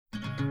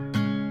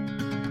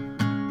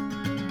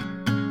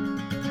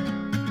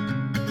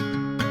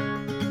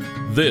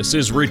This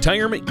is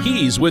Retirement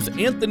Keys with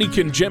Anthony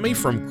Congemi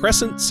from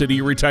Crescent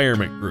City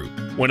Retirement Group.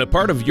 When a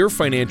part of your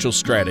financial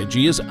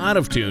strategy is out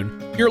of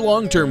tune, your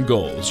long-term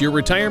goals, your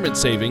retirement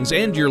savings,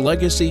 and your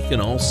legacy can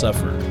all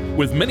suffer.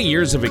 With many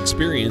years of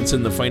experience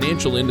in the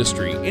financial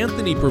industry,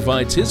 Anthony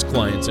provides his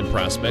clients and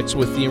prospects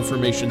with the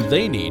information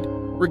they need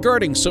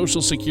regarding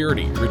Social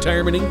Security,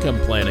 retirement income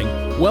planning,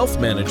 wealth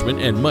management,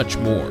 and much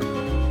more.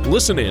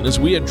 Listen in as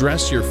we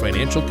address your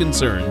financial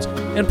concerns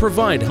and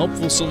provide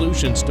helpful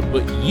solutions to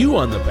put you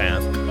on the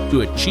path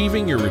to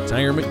achieving your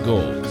retirement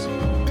goals.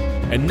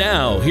 And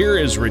now, here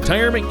is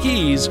Retirement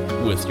Keys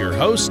with your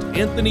host,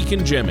 Anthony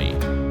Congemi.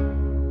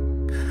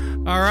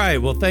 All right.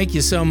 Well, thank you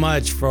so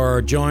much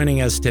for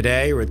joining us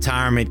today,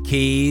 Retirement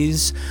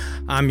Keys.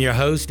 I'm your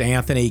host,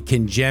 Anthony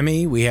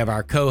Congemi. We have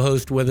our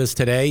co-host with us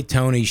today,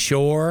 Tony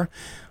Shore.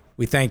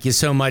 We thank you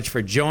so much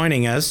for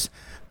joining us.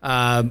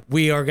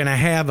 We are going to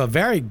have a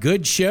very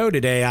good show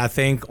today, I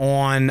think.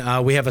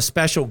 We have a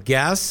special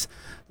guest.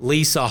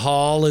 Lisa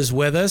Hall is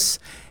with us,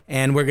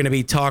 and we're going to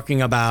be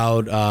talking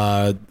about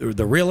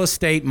the real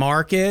estate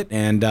market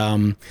and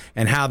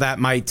how that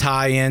might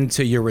tie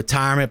into your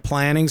retirement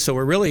planning. So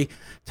we're really,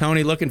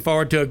 Tony, looking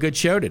forward to a good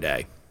show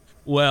today.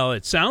 Well,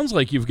 it sounds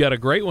like you've got a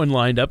great one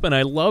lined up, and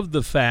I love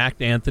the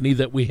fact, Anthony,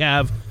 that we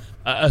have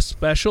a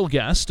special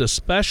guest, a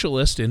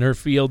specialist in her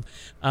field.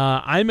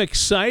 I'm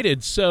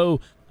excited. So,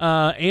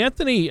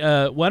 Anthony,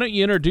 why don't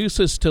you introduce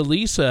us to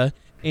Lisa?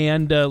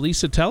 And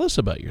Lisa, tell us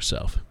about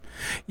yourself.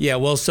 Yeah,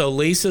 well, so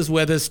Lisa's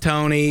with us,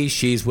 Tony.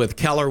 She's with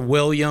Keller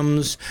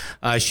Williams.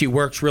 She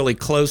works really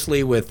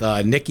closely with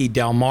Nikki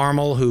Del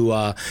Marmol, who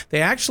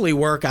they actually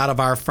work out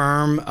of our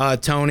firm,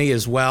 Tony,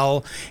 as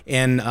well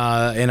in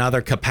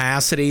other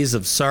capacities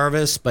of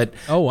service. But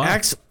oh, wow.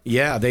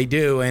 Yeah, they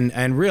do,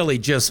 and really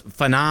just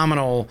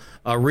phenomenal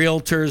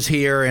realtors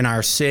here in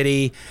our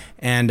city.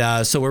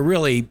 And so we're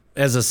really,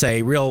 as I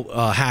say, real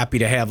happy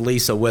to have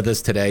Lisa with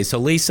us today. So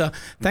Lisa,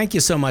 thank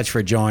you so much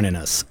for joining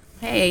us.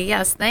 Hey,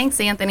 yes, thanks,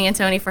 Anthony and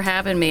Tony, for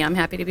having me. I'm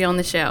happy to be on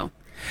the show.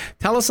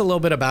 Tell us a little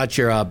bit about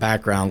your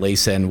background,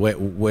 Lisa, and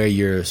where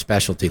your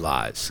specialty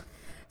lies.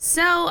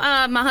 So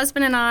my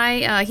husband and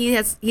I,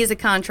 he's a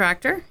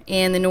contractor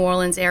in the New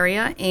Orleans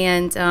area,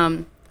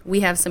 and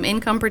we have some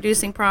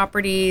income-producing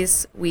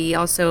properties. We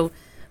also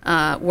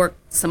work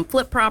some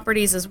flip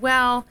properties as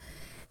well,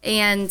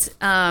 and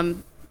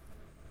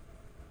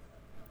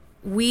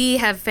we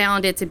have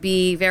found it to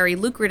be very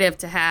lucrative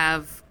to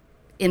have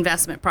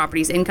investment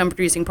properties,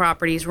 income-producing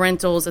properties,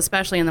 rentals,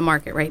 especially in the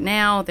market right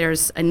now.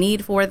 There's a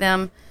need for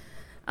them.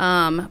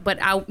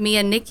 But me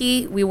and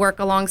Nikki, we work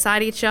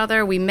alongside each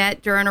other. We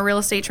met during a real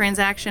estate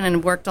transaction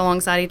and worked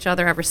alongside each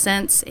other ever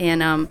since.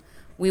 And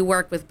we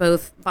work with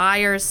both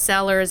buyers,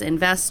 sellers,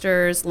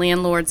 investors,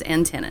 landlords,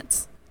 and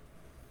tenants.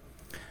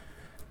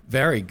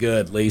 Very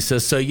good,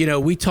 Lisa. So,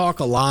 we talk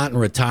a lot in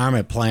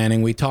retirement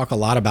planning. We talk a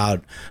lot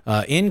about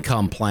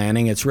income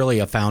planning. It's really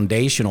a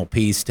foundational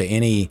piece to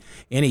any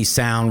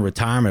sound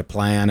retirement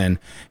plan.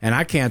 And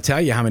I can't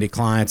tell you how many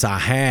clients I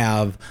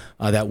have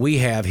that we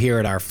have here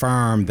at our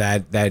firm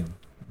that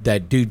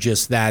do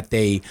just that.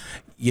 They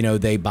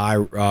buy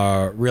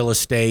real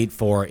estate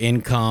for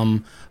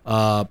income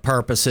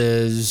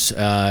purposes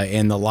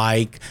and the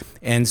like.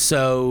 And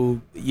so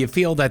you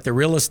feel that the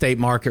real estate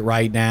market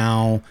right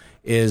now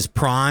is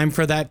prime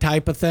for that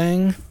type of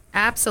thing?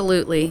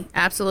 Absolutely.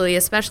 Absolutely.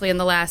 Especially in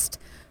the last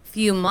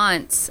few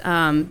months,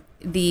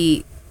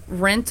 the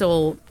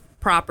rental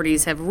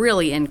properties have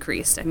really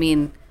increased. I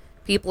mean,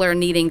 people are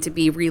needing to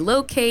be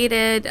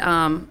relocated.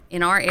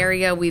 In our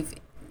area, we've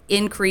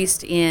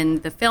increased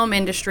in the film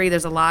industry.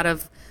 There's a lot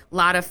of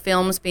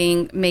films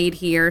being made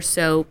here.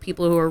 So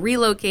people who are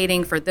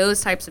relocating for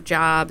those types of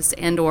jobs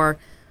and or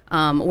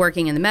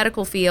working in the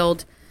medical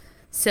field.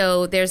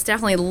 So there's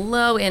definitely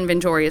low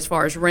inventory as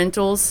far as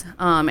rentals,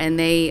 and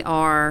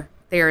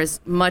there is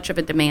much of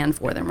a demand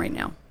for them right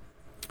now.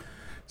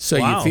 So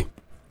wow.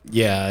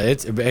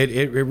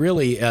 It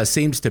really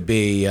seems to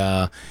be.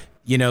 I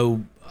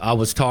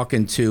was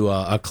talking to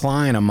a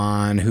client of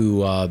mine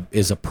who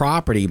is a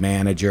property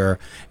manager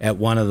at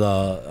one of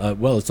the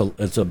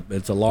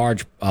it's a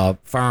large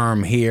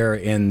firm here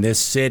in this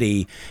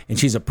city, and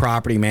she's a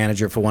property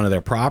manager for one of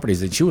their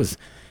properties, and she was.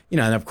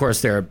 And of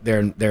course, these are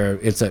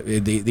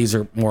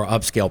more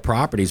upscale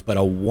properties, but a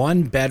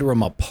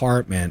 1-bedroom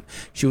apartment,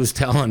 she was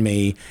telling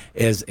me,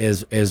 is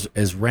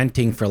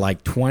renting for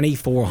like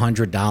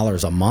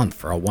 $2,400 a month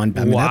for a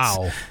 1-bedroom.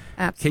 Wow!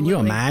 Absolutely. Can you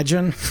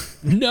imagine?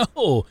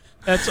 No,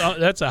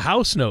 that's a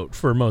house note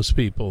for most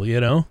people.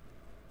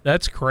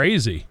 That's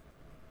crazy.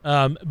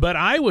 But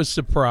I was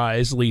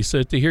surprised,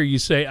 Lisa, to hear you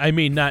say, I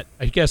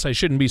guess I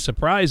shouldn't be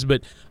surprised,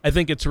 but I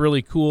think it's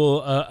really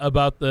cool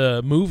about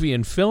the movie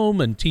and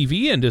film and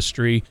TV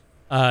industry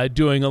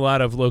doing a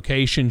lot of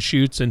location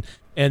shoots and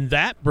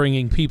that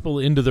bringing people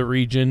into the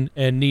region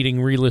and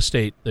needing real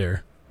estate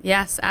there.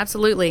 Yes,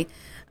 absolutely.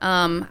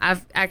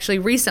 I've actually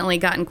recently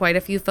gotten quite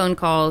a few phone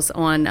calls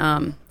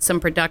on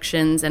some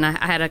productions, and I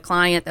had a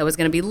client that was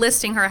going to be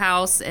listing her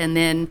house, and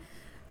then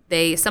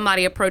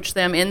somebody approached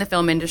them in the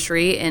film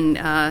industry,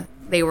 and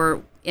they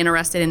were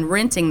interested in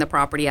renting the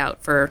property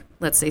out for,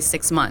 let's say,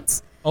 6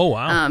 months. Oh,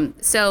 wow.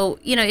 So,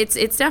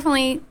 it's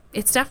definitely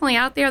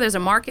out there. There's a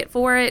market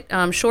for it.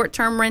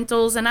 Short-term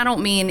rentals, and I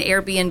don't mean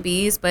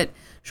Airbnbs, but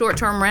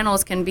short-term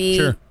rentals can be,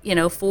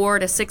 Sure. 4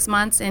 to 6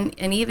 months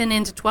and even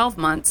into 12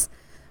 months.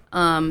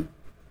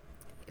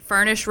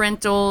 Furnished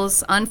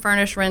rentals,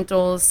 unfurnished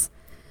rentals,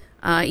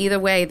 either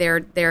way, there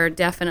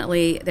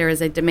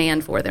is a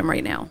demand for them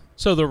right now.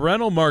 So the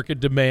rental market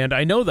demand,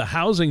 I know the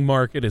housing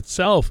market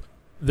itself,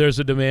 there's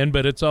a demand,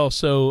 but it's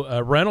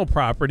also rental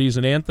properties.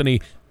 And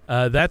Anthony,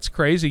 that's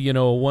crazy. A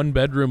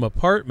 1-bedroom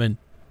apartment,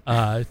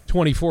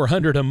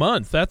 $2,400 a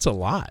month. That's a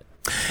lot.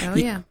 Oh,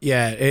 yeah.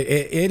 Yeah,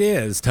 it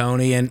is,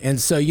 Tony. And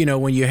so,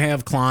 when you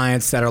have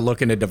clients that are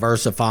looking to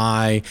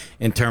diversify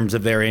in terms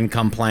of their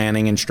income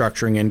planning and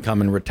structuring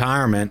income in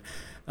retirement,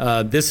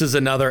 this is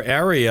another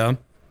area,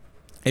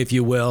 if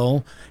you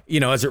will,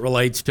 as it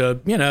relates to,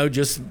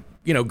 just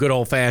good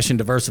old-fashioned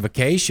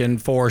diversification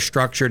for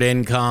structured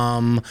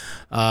income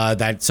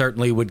that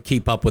certainly would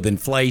keep up with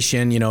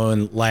inflation.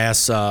 In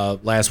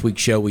last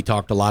week's show, we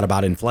talked a lot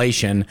about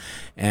inflation.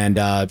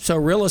 And so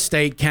real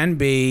estate can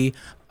be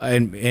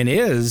and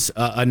is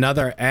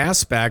another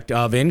aspect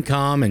of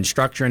income and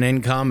structuring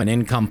income and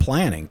income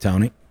planning,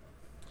 Tony.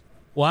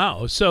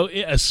 Wow. So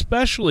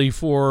especially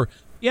for,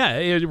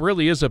 it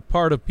really is a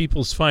part of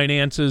people's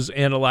finances,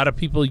 and a lot of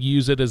people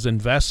use it as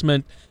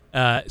investment.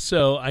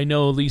 So I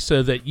know,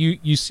 Lisa, that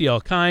you see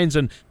all kinds,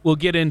 and we'll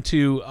get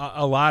into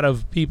a lot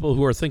of people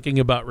who are thinking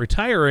about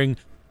retiring.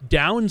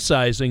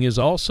 Downsizing is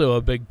also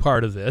a big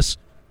part of this.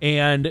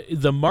 And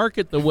the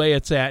market, the way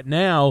it's at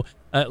now,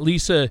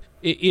 Lisa,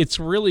 it's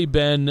really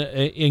been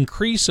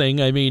increasing.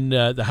 I mean,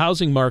 the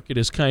housing market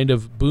is kind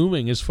of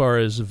booming as far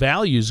as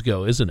values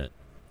go, isn't it?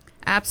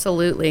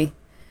 Absolutely.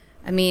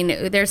 I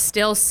mean, there's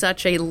still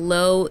such a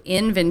low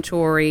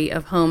inventory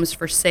of homes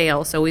for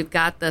sale. So we've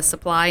got the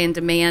supply and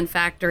demand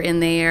factor in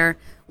there.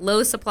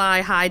 Low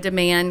supply, high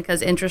demand,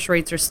 because interest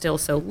rates are still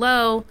so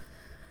low.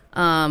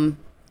 And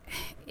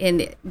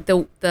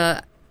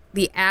the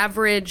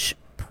average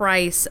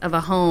price of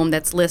a home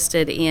that's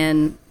listed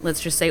in,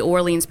 let's just say,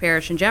 Orleans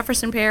Parish and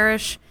Jefferson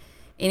Parish,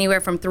 anywhere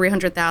from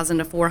 $300,000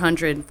 to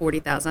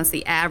 $440,000. That's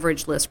the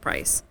average list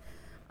price.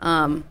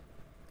 And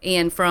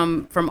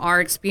from our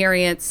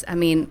experience, I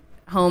mean,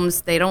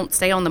 homes, they don't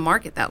stay on the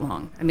market that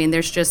long. I mean,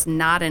 there's just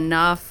not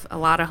enough. A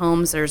lot of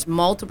homes, there's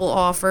multiple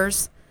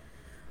offers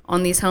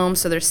on these homes,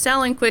 so they're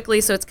selling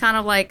quickly. So it's kind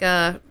of like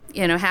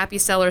happy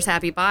sellers,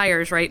 happy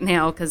buyers right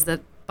now, because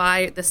the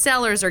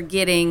sellers are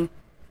getting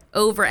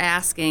over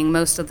asking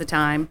most of the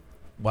time.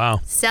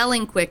 Wow.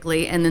 Selling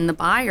quickly, and then the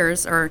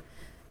buyers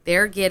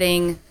they're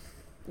getting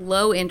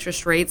low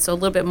interest rates, so a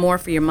little bit more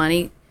for your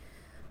money.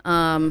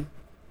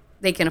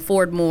 They can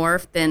afford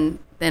more than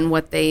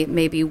what they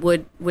maybe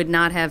would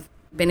not have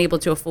been able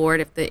to afford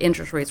if the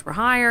interest rates were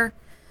higher.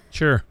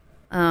 Sure.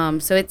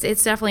 So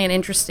it's definitely an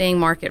interesting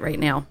market right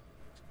now.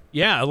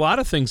 Yeah, a lot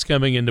of things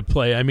coming into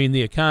play. I mean,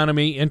 the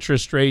economy,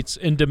 interest rates,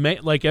 and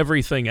demand, like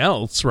everything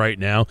else right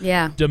now.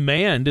 Yeah.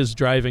 Demand is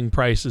driving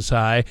prices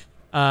high.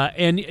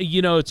 And,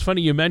 it's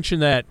funny you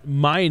mentioned that.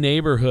 My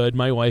neighborhood,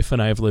 my wife and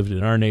I have lived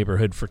in our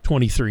neighborhood for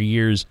 23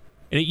 years.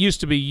 And it used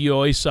to be you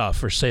always saw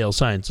for sale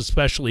signs,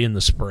 especially in the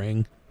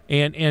spring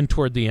and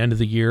toward the end of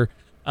the year.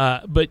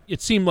 But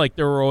it seemed like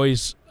there were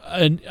always,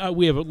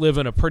 we live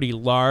in a pretty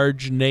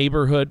large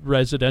neighborhood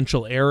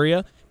residential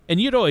area. And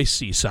you'd always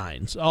see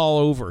signs all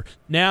over.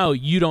 Now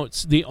you don't.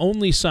 The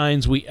only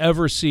signs we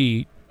ever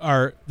see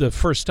are the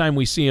first time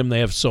we see them, they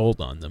have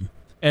sold on them,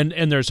 and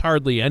there's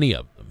hardly any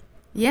of them.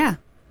 Yeah.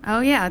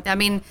 Oh yeah. I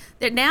mean,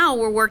 now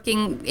we're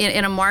working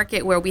in a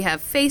market where we have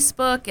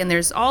Facebook and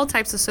there's all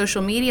types of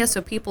social media,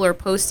 so people are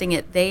posting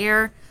it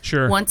there.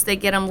 Sure. Once they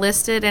get them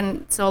listed,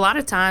 and so a lot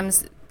of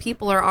times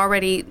people are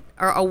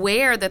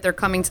aware that they're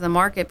coming to the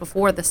market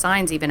before the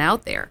sign's even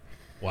out there.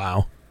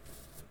 Wow.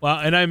 Well,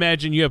 and I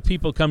imagine you have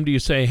people come to you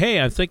say, "Hey,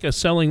 I'm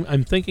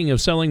thinking of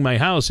selling my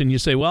house," and you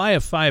say, "Well, I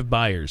have 5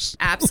 buyers."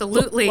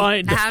 Absolutely,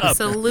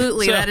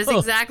 absolutely. So, that is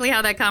exactly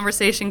how that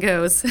conversation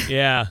goes.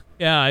 Yeah,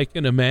 I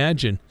can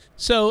imagine.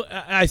 So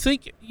I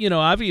think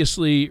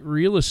obviously,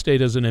 real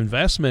estate as an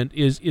investment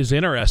is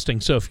interesting.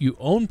 So if you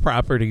own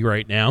property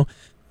right now,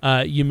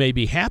 you may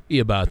be happy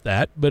about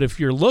that. But if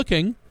you're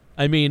looking,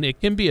 I mean, it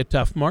can be a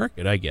tough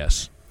market, I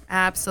guess.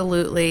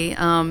 Absolutely.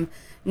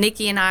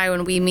 Nikki and I,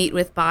 when we meet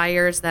with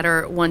buyers that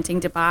are wanting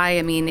to buy,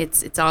 I mean,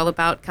 it's all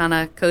about kind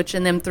of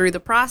coaching them through the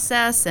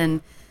process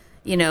and,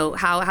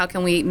 how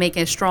can we make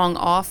a strong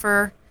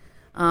offer.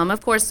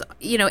 Of course,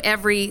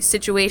 every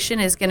situation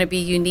is going to be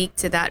unique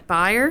to that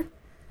buyer,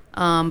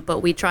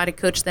 but we try to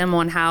coach them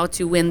on how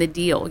to win the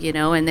deal,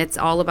 and it's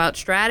all about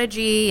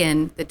strategy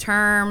and the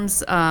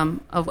terms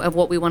of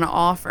what we want to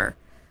offer.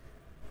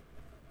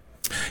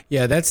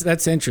 Yeah,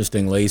 that's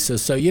interesting, Lisa.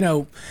 So,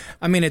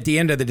 I mean, at the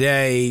end of the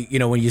day,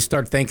 when you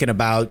start thinking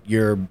about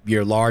your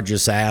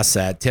largest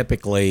asset,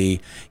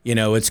 typically,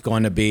 it's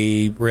going to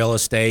be real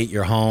estate,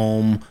 your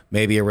home,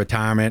 maybe a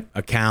retirement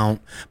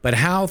account. But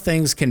how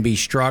things can be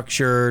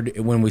structured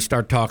when we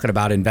start talking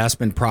about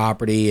investment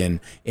property and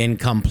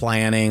income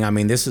planning, I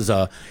mean, this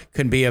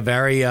can be a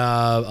very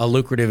a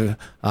lucrative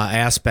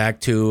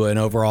aspect to an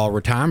overall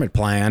retirement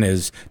plan,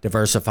 is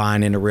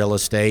diversifying into real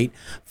estate.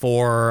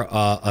 For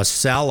a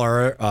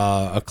seller,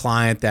 a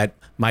client that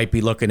might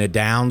be looking to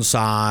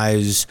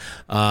downsize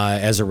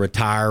as a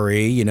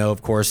retiree,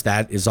 of course,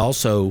 that is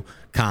also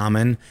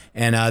common,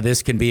 and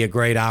this can be a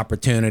great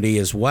opportunity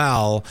as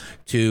well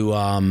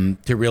to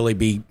really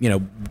be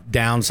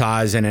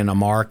downsizing in a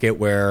market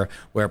where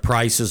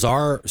prices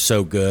are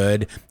so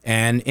good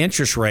and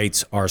interest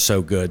rates are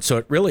so good. So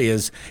it really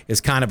is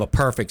kind of a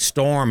perfect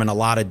storm in a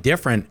lot of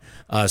different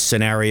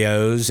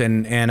scenarios,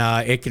 and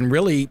it can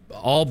really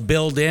all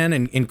build in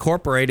and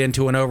incorporate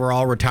into an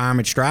overall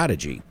retirement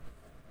strategy.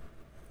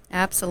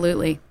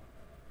 Absolutely.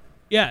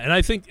 Yeah, and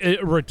I think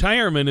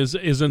retirement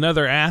is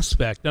another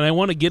aspect, and I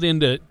want to get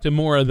into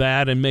more of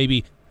that and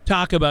maybe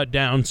talk about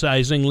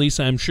downsizing.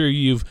 Lisa, I'm sure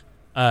you've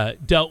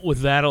dealt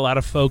with that, a lot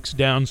of folks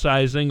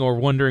downsizing or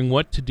wondering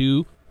what to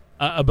do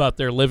about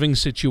their living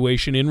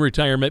situation in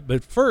retirement.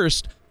 But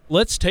first,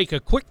 let's take a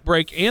quick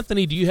break.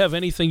 Anthony, do you have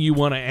anything you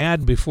want to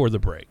add before the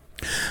break?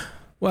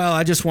 Well,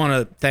 I just want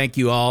to thank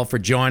you all for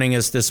joining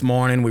us this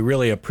morning. We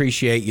really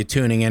appreciate you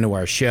tuning into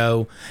our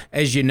show.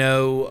 As you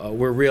know,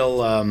 we're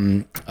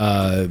real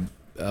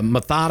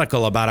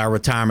methodical about our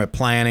retirement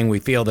planning. We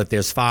feel that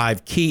there's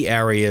 5 key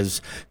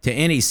areas to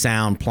any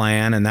sound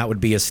plan, and that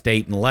would be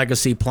estate and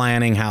legacy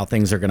planning, how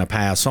things are going to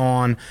pass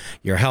on,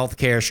 your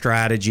healthcare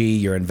strategy,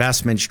 your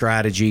investment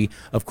strategy,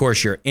 of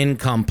course, your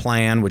income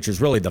plan, which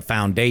is really the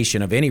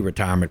foundation of any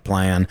retirement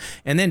plan,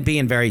 and then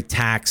being very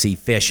tax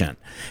efficient.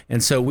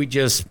 And so we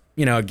just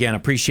again,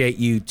 appreciate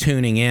you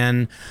tuning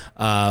in.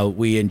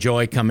 We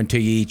enjoy coming to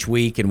you each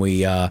week, and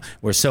we're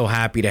so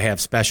happy to have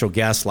special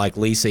guests like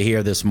Lisa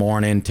here this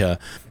morning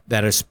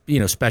that are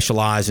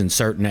specialize in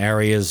certain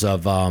areas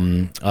of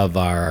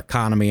our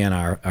economy and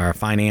our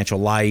financial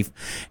life.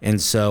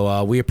 And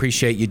so we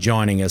appreciate you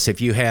joining us.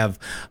 If you have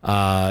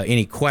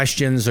any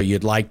questions or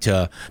you'd like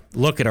to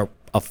look at a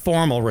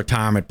formal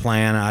retirement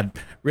plan, I'd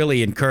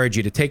really encourage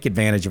you to take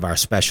advantage of our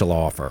special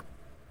offer.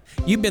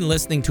 You've been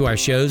listening to our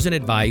shows and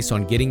advice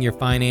on getting your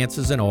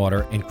finances in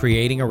order and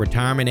creating a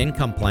retirement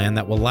income plan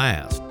that will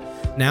last.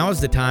 Now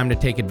is the time to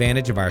take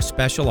advantage of our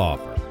special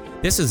offer.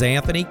 This is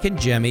Anthony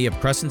Congemi of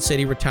Crescent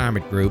City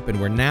Retirement Group, and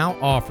we're now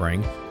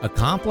offering a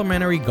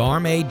complimentary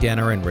gourmet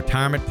dinner and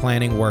retirement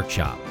planning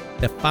workshop,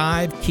 the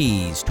 5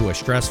 keys to a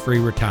stress-free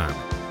retirement.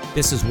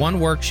 This is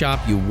one workshop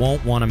you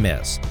won't want to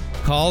miss.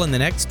 Call in the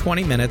next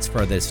 20 minutes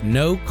for this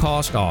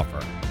no-cost offer.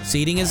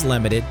 Seating is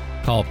limited.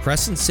 Call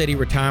Crescent City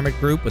Retirement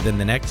Group within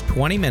the next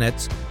 20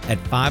 minutes at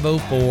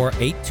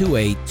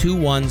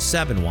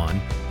 504-828-2171.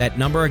 That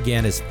number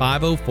again is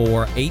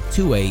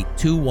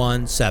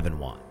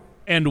 504-828-2171.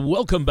 And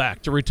welcome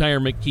back to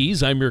Retirement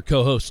Keys. I'm your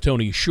co-host,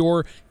 Tony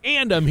Shore,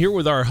 and I'm here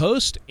with our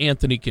host,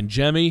 Anthony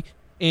Congemi.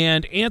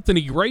 And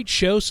Anthony, great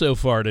show so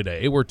far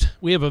today.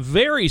 We have a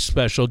very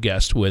special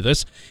guest with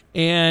us.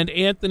 And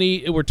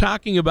Anthony, we're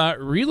talking about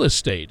real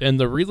estate and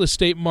the real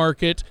estate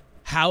market,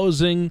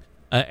 housing,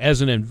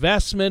 as an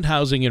investment,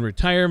 housing in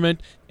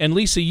retirement. And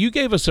Lisa, you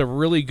gave us a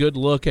really good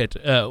look at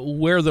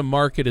where the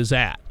market is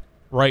at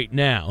right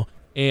now.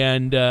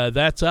 And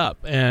that's up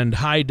and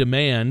high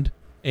demand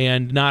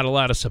and not a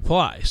lot of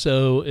supply.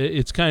 So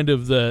it's kind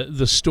of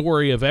the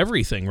story of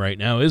everything right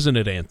now, isn't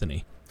it,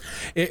 Anthony?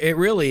 It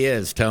really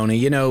is,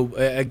 Tony.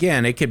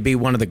 Again, it could be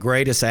one of the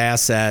greatest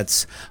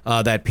assets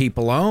that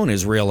people own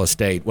is real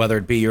estate, whether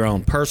it be your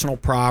own personal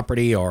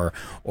property or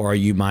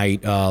you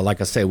might,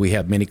 like I say, we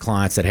have many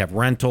clients that have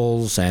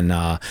rentals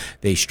and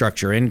they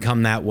structure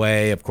income that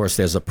way. Of course,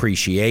 there's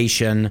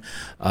appreciation.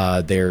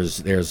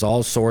 There's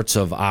all sorts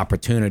of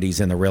opportunities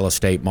in the real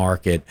estate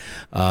market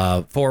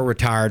for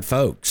retired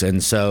folks.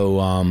 And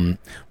so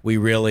we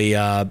really,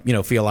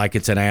 feel like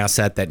it's an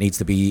asset that needs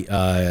to be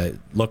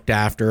looked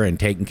after and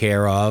taken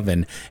care of,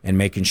 and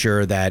making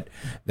sure that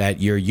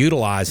you're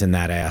utilizing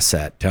that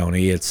asset,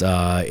 Tony. It's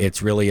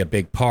really a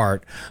big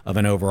part of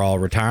an overall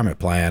retirement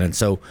plan, and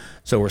so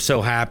we're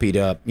so happy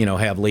to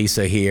have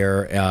Lisa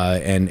here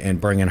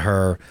and bringing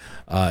her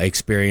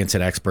experience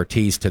and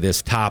expertise to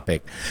this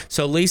topic.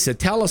 So, Lisa,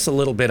 tell us a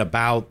little bit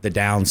about the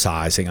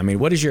downsizing. I mean,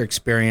 what is your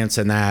experience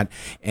in that,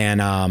 and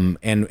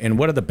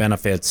what are the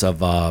benefits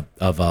of a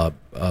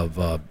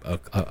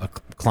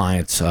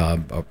client's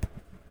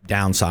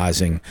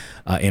downsizing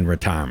in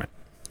retirement?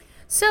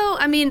 So,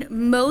 I mean,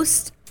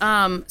 most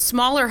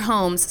smaller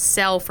homes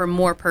sell for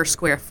more per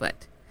square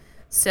foot.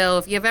 So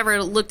if you've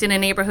ever looked in a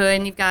neighborhood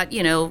and you've got,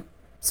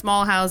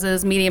 small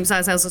houses,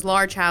 medium-sized houses,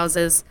 large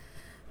houses,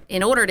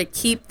 in order to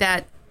keep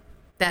that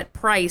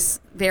price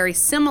very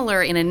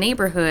similar in a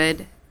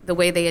neighborhood, the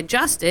way they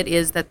adjust it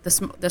is that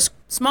the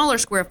smaller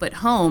square foot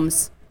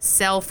homes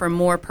sell for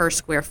more per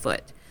square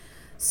foot.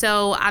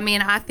 So, I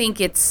mean, I think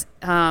it's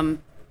a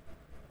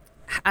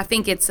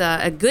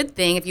good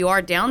thing if you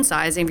are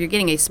downsizing. If you're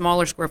getting a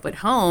smaller square foot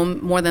home,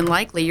 more than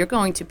likely you're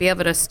going to be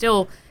able to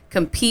still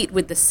compete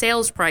with the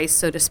sales price,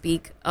 so to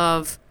speak,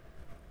 of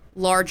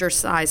larger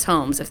size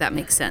homes, if that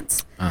makes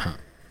sense.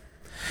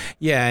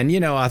 Yeah,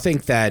 and I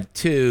think that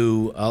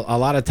too. A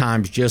lot of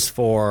times, just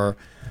for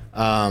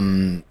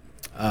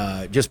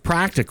just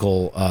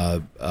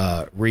practical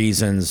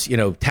reasons,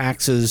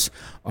 taxes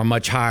are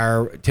much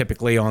higher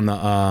typically on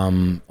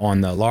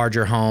the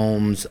larger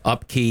homes.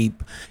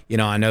 Upkeep,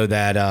 I know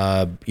that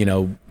a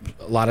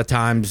lot of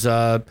times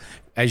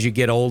as you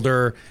get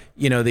older,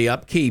 the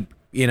upkeep.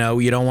 You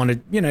don't want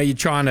to, you're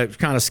trying to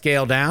kind of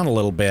scale down a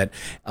little bit.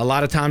 A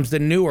lot of times the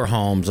newer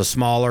homes, a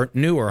smaller,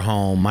 newer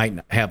home might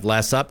have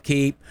less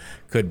upkeep,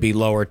 could be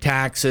lower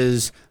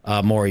taxes,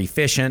 more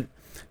efficient.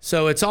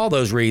 So it's all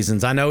those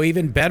reasons. I know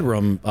even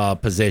bedroom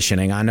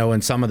positioning. I know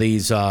in some of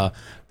these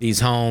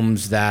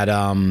homes that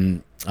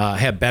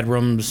have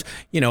bedrooms,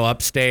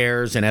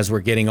 upstairs, and as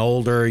we're getting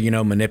older,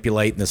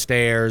 manipulating the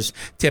stairs.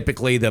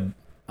 Typically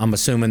I'm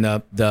assuming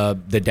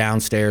the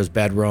downstairs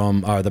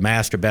bedroom or the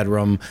master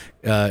bedroom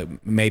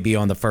may be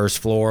on the first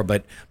floor,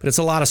 but it's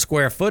a lot of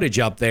square footage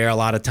up there. A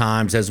lot of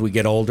times as we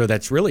get older,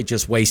 that's really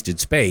just wasted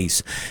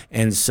space.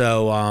 And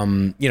so,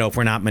 if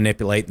we're not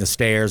manipulating the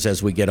stairs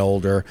as we get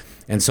older.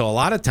 And so a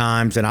lot of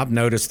times, and I've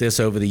noticed this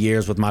over the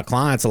years with my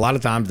clients, a lot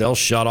of times they'll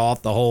shut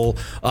off the whole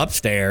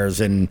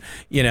upstairs and,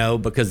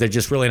 because they're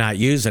just really not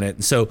using it.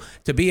 And so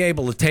to be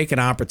able to take an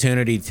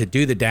opportunity to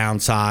do the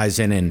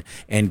downsizing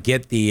and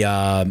get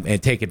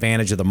and take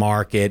advantage of the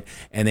market,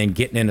 and then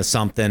getting into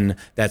something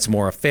that's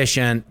more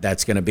efficient,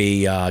 that's going to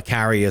be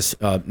carry us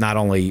not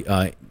only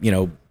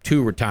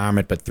to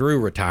retirement but through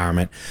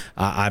retirement.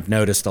 I've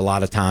noticed a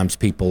lot of times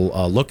people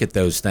look at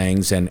those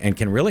things and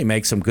can really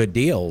make some good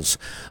deals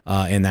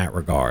in that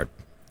regard.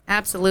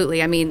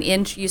 Absolutely. I mean,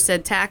 you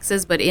said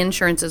taxes, but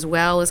insurance as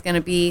well is going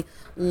to be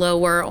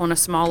lower on a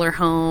smaller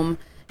home,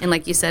 and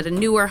like you said, a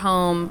newer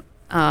home.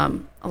 A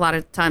lot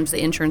of times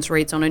the insurance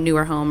rates on a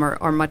newer home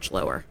are much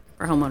lower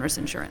for homeowners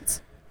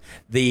insurance.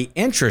 The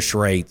interest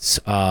rates,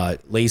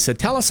 Lisa,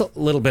 tell us a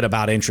little bit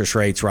about interest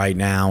rates right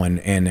now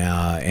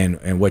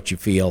and what you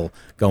feel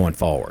going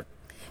forward.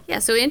 Yeah,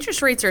 so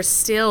interest rates are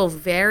still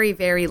very,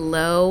 very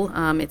low.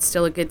 It's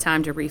still a good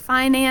time to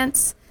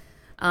refinance.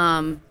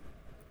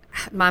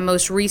 My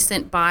most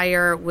recent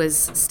buyer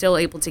was still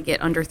able to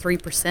get under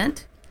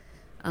 3%,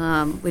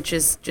 which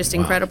is just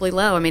incredibly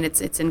low. I mean,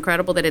 it's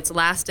incredible that it's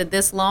lasted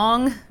this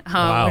long.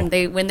 Wow.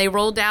 When they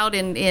rolled out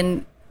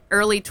in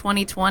early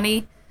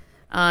 2020.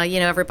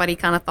 Everybody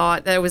kind of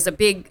thought there was a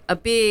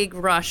big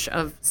rush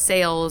of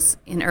sales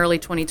in early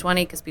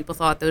 2020 because people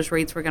thought those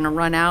rates were going to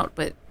run out,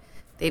 but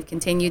they've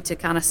continued to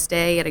kind of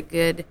stay at a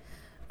good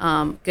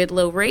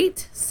low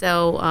rate.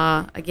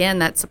 So again,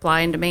 that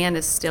supply and demand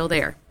is still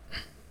there.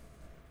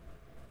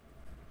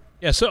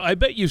 Yeah, so I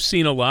bet you've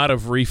seen a lot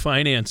of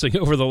refinancing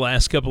over the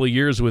last couple of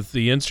years with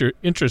the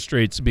interest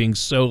rates being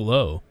so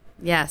low.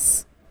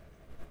 Yes.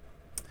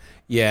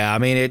 Yeah, I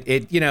mean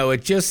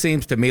it just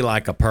seems to me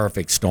like a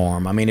perfect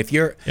storm. I mean, if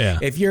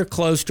you're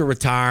close to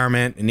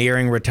retirement,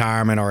 nearing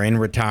retirement, or in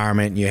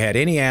retirement, and you had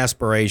any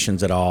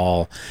aspirations at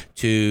all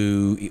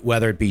to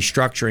whether it be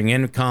structuring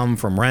income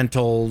from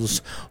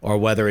rentals or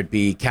whether it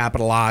be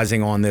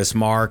capitalizing on this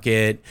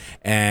market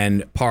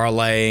and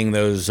parlaying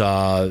those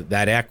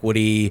that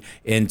equity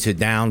into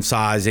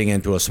downsizing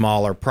into a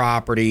smaller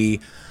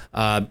property,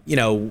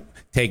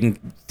 taking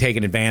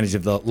advantage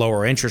of the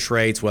lower interest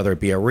rates, whether it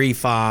be a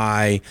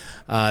refi,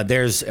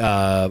 there's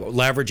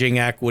leveraging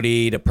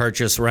equity to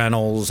purchase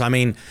rentals. I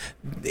mean,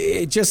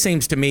 it just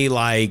seems to me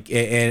like,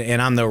 and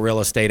I'm no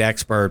real estate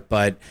expert,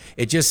 but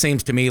it just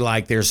seems to me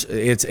like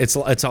it's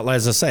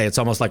as I say, it's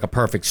almost like a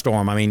perfect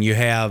storm. I mean, you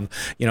have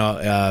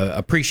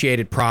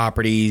appreciated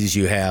properties,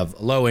 you have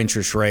low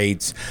interest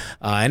rates,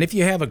 and if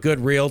you have a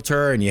good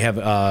realtor and you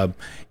have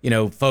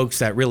folks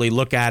that really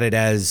look at it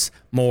as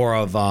more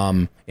of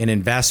an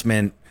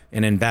investment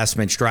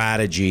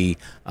strategy,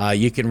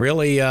 you can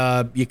really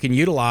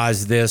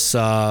utilize this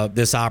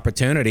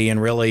opportunity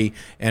and really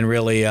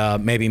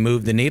maybe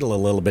move the needle a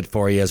little bit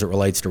for you as it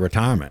relates to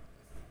retirement.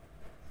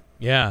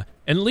 Yeah.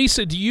 And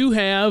Lisa, do you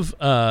have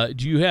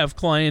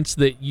clients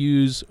that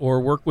use or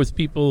work with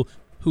people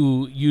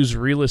who use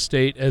real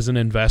estate as an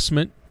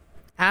investment?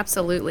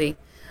 Absolutely.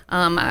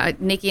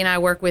 Nikki and I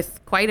work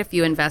with quite a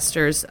few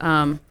investors,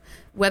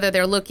 whether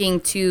they're looking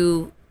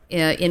to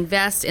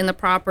invest in the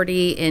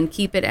property and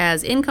keep it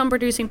as income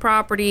producing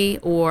property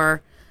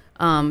or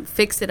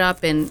fix it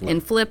up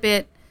and flip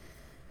it.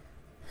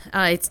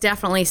 It's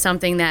definitely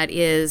something that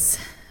is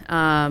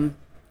a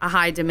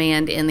high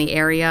demand in the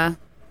area,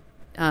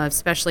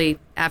 especially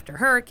after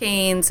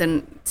hurricanes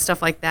and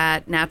stuff like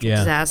that, natural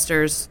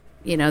disasters.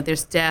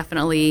 There's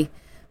definitely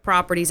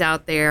properties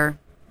out there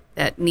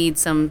that need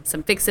some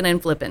fixing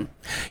and flipping.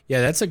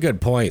 Yeah, that's a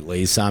good point,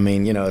 Lisa. I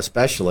mean,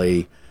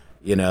 especially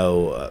in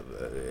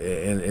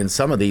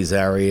some of these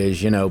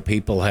areas,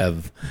 people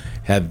have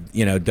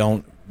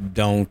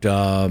don't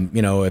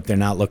if they're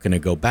not looking to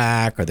go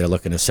back or they're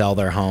looking to sell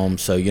their home.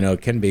 So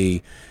it can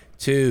be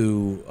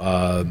two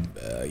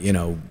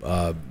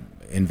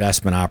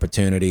investment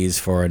opportunities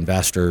for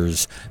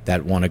investors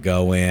that want to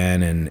go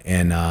in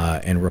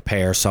and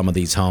repair some of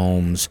these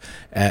homes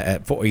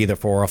for either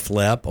for a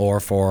flip or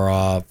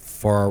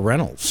for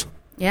rentals.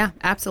 Yeah,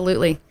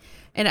 absolutely.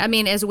 And I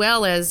mean, as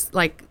well as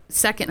like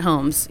second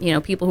homes,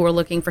 people who are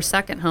looking for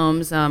second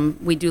homes.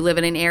 We do live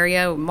in an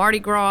area, Mardi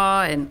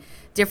Gras and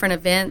different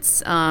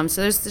events. So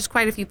there's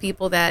quite a few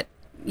people that,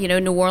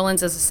 New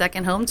Orleans is a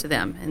second home to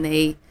them, and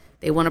they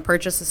want to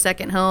purchase a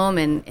second home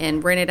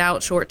and rent it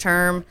out short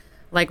term,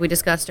 like we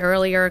discussed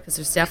earlier, because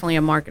there's definitely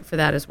a market for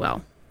that as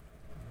well.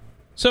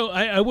 So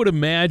I would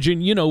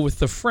imagine, with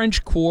the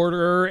French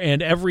Quarter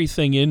and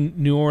everything in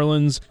New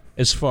Orleans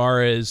as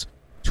far as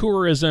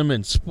tourism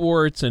and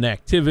sports and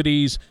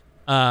activities,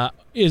 are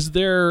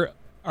there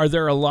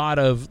a lot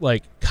of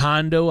like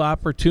condo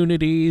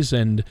opportunities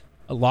and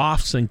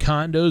lofts and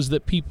condos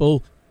that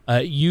people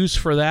use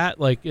for that,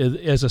 like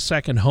as a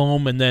second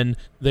home, and then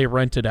they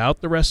rent it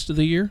out the rest of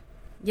the year?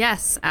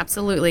 Yes,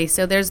 absolutely.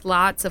 So there's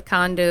lots of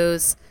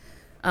condos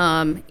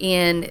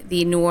in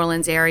the New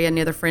Orleans area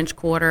near the French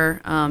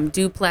Quarter,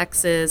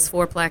 duplexes,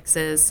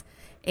 fourplexes,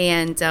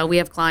 and we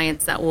have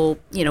clients that will,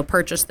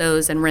 purchase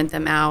those and rent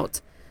them out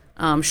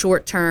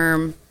short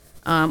term,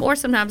 or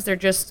sometimes they're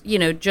just,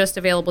 just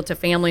available to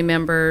family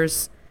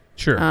members.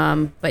 Sure.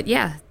 But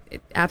yeah,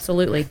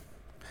 absolutely.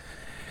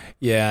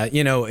 Yeah,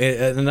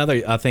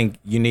 another, I think,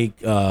 unique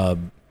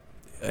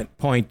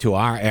point to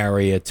our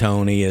area,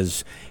 Tony,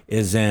 is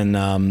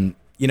in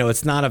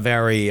it's not a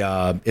very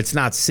it's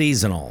not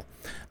seasonal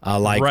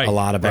like right, a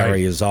lot of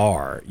areas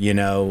are.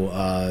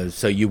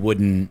 So you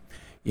wouldn't,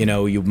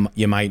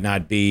 you might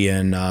not be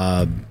in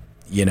up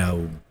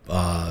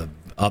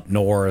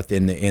north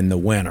in the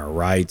winter,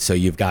 right? So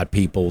you've got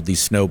people, these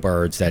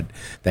snowbirds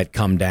that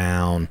come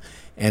down,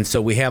 and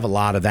so we have a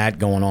lot of that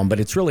going on.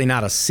 But it's really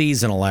not a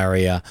seasonal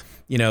area.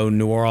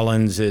 New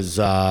Orleans is,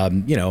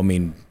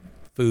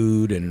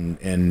 food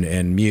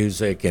and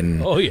music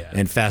and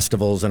and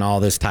festivals and all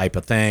this type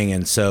of thing.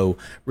 And so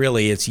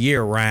really it's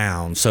year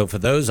round. So for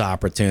those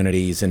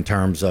opportunities in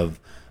terms of,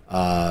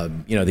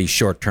 these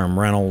short-term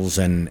rentals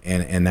and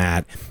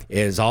that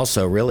is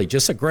also really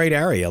just a great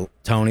area,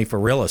 Tony, for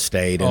real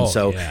estate. And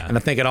and I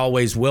think it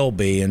always will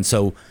be. And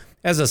so,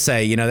 as I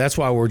say, that's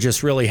why we're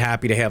just really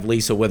happy to have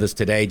Lisa with us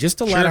today, just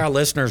to let our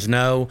listeners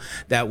know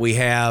that we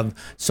have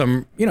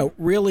some,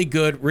 really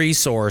good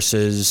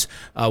resources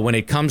when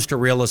it comes to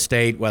real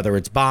estate, whether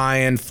it's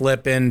buying,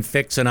 flipping,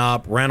 fixing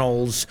up,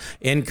 rentals,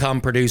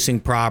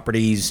 income-producing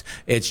properties.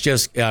 It's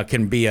just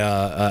can be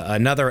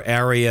another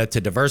area to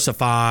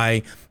diversify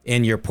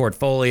in your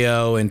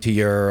portfolio, into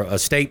your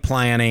estate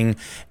planning,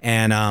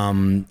 and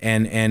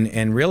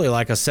really,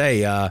 like I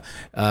say,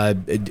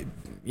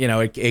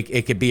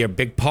 it could be a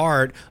big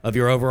part of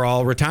your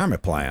overall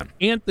retirement plan.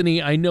 Anthony,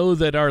 I know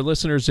that our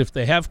listeners, if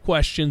they have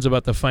questions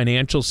about the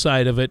financial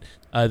side of it,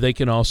 they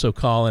can also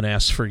call and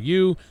ask for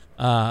you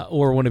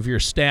or one of your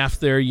staff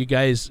there. You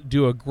guys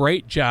do a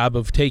great job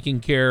of taking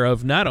care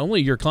of not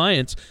only your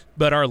clients,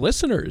 but our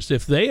listeners,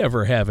 if they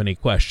ever have any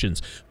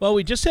questions. Well,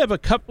 we just have a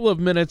couple of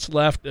minutes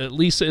left.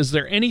 Lisa, is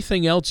there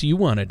anything else you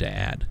wanted to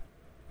add?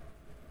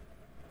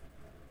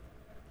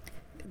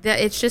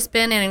 It's just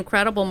been an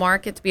incredible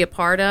market to be a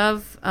part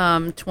of,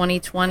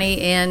 2020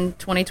 and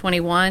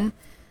 2021.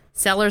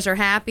 Sellers are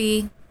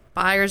happy,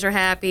 buyers are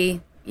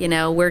happy.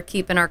 We're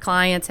keeping our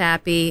clients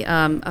happy.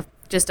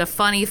 Just a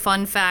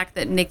fun fact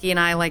that Nikki and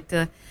I like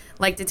to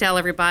tell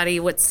everybody: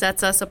 what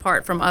sets us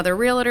apart from other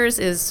realtors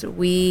is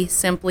we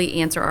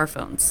simply answer our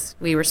phones.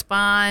 We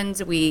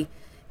respond. We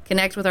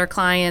connect with our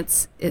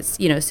clients. It's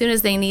as soon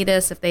as they need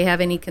us. If they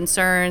have any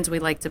concerns, we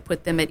like to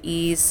put them at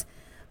ease.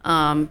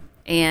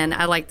 And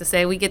I like to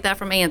say we get that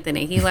from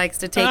Anthony. He likes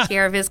to take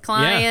care of his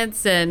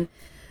clients, and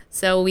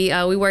so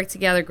we work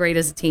together great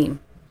as a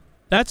team.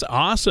 That's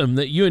awesome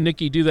that you and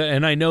Nikki do that,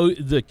 and I know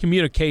the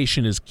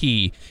communication is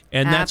key,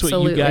 and that's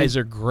Absolutely. what you guys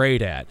are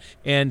great at.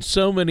 And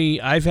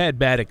I've had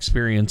bad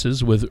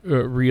experiences with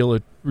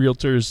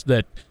realtors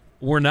that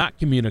were not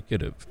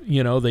communicative.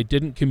 They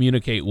didn't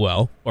communicate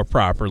well or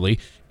properly,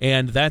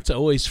 and that's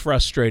always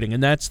frustrating.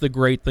 And that's the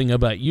great thing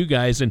about you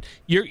guys. And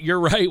you're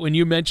right when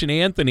you mention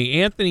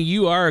Anthony. Anthony,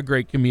 you are a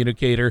great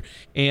communicator,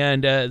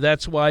 and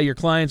that's why your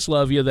clients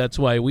love you. That's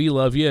why we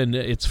love you, and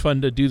it's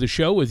fun to do the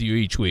show with you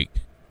each week.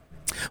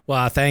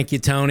 Well, thank you,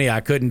 Tony.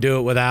 I couldn't do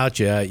it without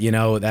you.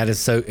 That is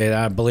so,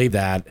 I believe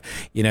that.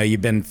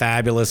 You've been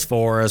fabulous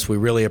for us. We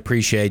really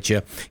appreciate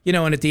you.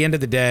 And at the end of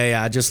the day,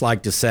 I just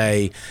like to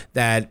say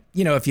that,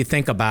 if you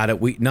think about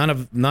it, none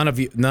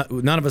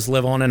of us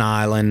live on an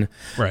island.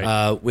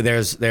 Right.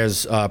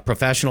 There's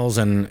professionals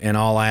in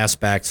all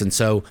aspects. And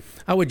so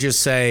I would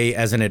just say,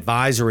 as an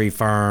advisory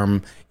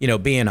firm,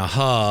 being a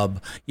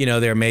hub,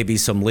 there may be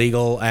some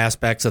legal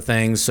aspects of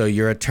things. So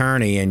your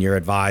attorney and your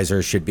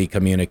advisor should be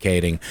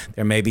communicating.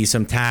 There may be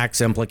some tax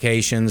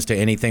implications to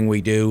anything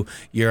we do.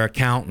 Your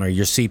accountant or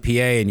your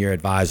CPA and your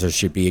advisor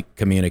should be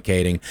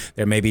communicating.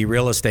 There may be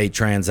real estate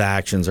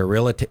transactions or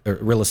real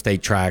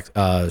estate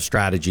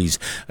strategies.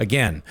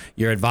 Again,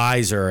 your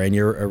advisor and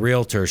your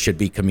realtor should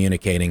be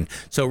communicating.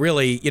 So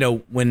really,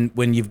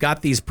 when you've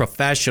got these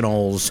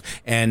professionals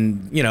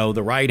and,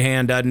 the right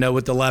hand doesn't know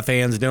what the left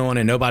hand's doing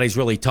and nobody's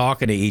really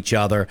talking to each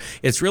other,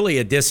 it's really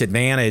a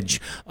disadvantage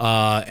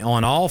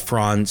on all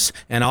fronts.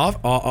 And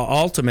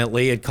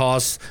ultimately, it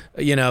costs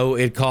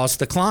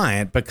the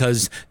client,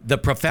 because the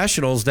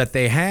professionals that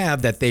they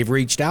have that they've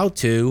reached out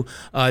to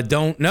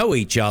don't know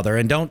each other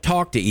and don't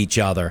talk to each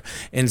other.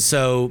 And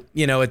so,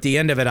 at the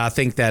end of it, I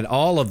think that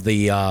all of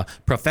the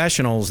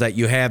professionals that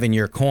you have in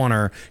your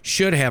corner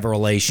should have a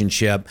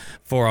relationship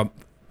for,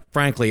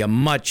 frankly, a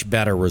much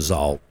better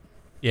result.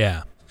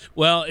 Yeah.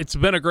 Well, it's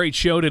been a great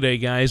show today,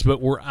 guys,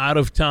 but we're out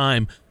of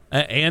time.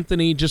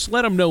 Anthony, just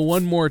let them know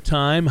one more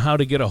time how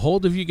to get a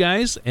hold of you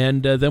guys,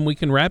 and then we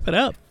can wrap it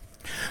up.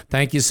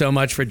 Thank you so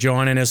much for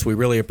joining us. We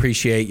really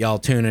appreciate y'all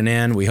tuning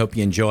in. We hope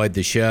you enjoyed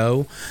the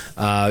show.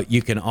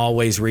 You can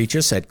always reach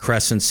us at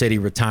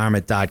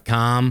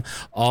crescentcityretirement.com.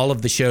 All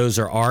of the shows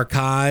are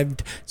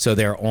archived, so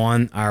they're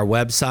on our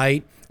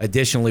website.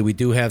 Additionally, we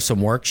do have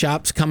some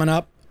workshops coming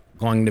up.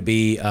 Going to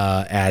be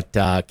at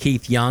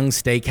Keith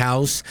Young's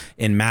Steakhouse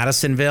in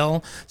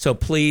Madisonville. So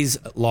please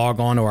log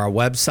on to our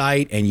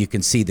website and you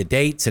can see the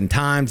dates and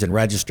times and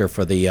register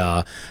for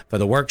the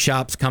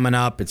workshops coming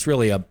up. It's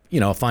really a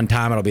fun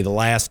time. It'll be the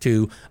last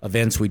 2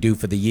 events we do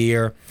for the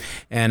year.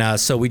 And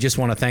so we just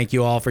want to thank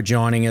you all for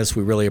joining us.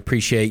 We really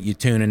appreciate you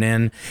tuning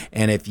in.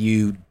 And if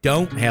you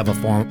don't have a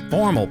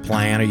formal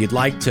plan or you'd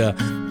like to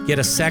get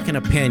a second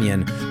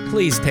opinion,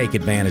 please take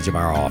advantage of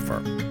our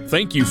offer.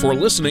 Thank you for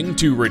listening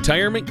to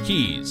Retirement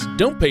Keys.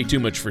 Don't pay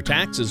too much for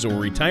taxes or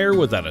retire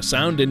without a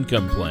sound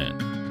income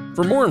plan.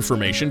 For more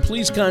information,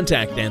 please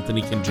contact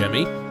Anthony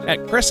Congemi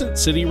at Crescent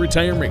City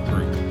Retirement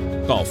Group.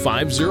 Call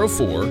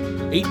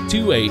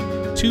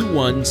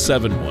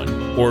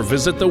 504-828-2171 or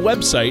visit the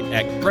website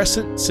at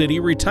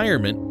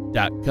crescentcityretirement.com.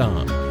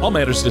 All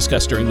matters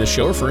discussed during this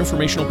show are for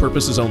informational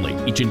purposes only.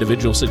 Each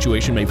individual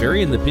situation may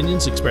vary, and the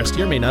opinions expressed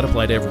here may not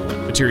apply to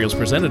everyone. Materials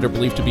presented are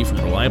believed to be from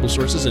reliable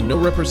sources, and no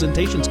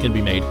representations can be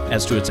made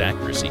as to its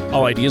accuracy.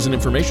 All ideas and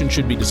information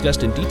should be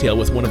discussed in detail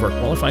with one of our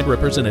qualified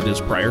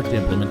representatives prior to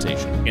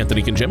implementation.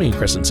 Anthony Congemi and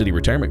Crescent City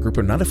Retirement Group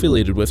are not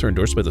affiliated with or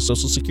endorsed by the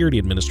Social Security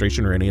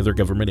Administration or any other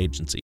government agency.